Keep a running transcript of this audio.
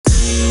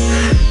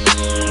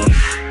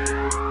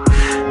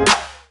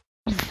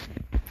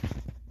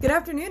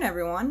afternoon,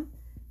 everyone.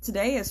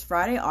 Today is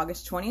Friday,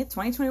 August 20th,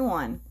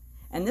 2021,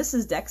 and this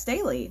is Dex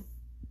Daily.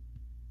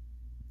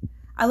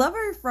 I love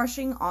a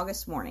refreshing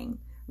August morning,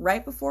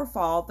 right before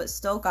fall, but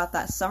still got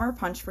that summer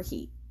punch for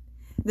heat.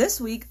 This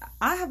week,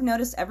 I have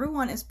noticed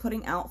everyone is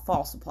putting out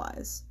fall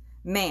supplies.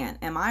 Man,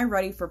 am I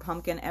ready for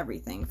pumpkin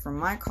everything, from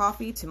my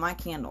coffee to my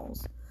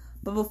candles.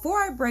 But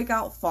before I break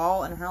out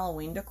fall and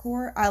Halloween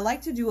decor, I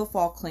like to do a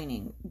fall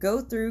cleaning,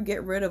 go through,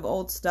 get rid of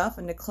old stuff,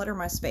 and declutter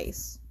my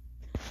space.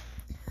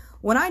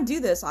 When I do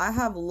this, I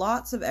have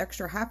lots of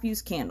extra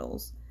half-used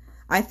candles.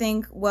 I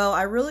think, well,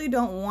 I really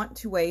don't want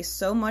to waste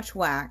so much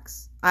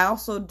wax. I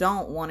also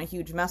don't want a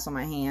huge mess on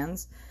my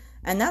hands.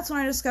 And that's when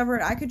I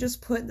discovered I could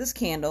just put this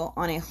candle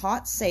on a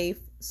hot, safe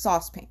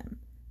saucepan,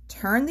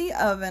 turn the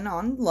oven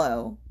on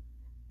low,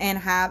 and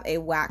have a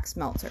wax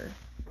melter.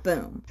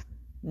 Boom.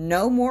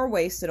 No more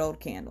wasted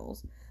old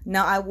candles.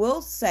 Now, I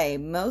will say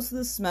most of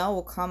the smell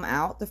will come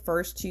out the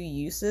first two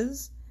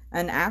uses,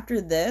 and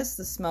after this,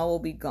 the smell will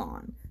be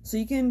gone. So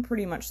you can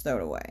pretty much throw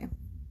it away.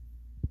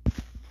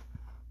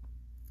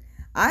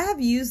 I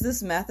have used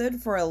this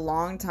method for a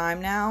long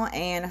time now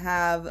and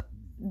have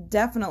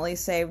definitely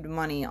saved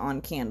money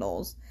on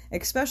candles,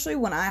 especially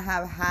when I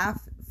have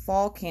half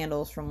fall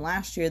candles from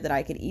last year that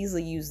I could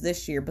easily use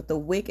this year, but the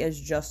wick is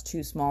just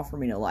too small for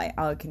me to light.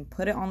 I can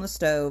put it on the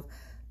stove,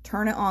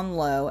 turn it on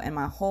low, and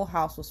my whole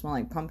house will smell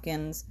like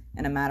pumpkins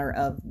in a matter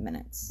of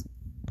minutes.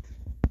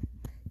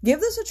 Give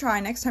this a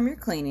try next time you're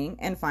cleaning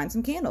and find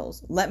some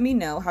candles. Let me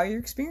know how your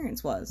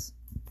experience was.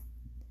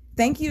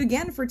 Thank you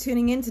again for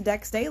tuning in to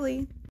Dex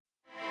Daily.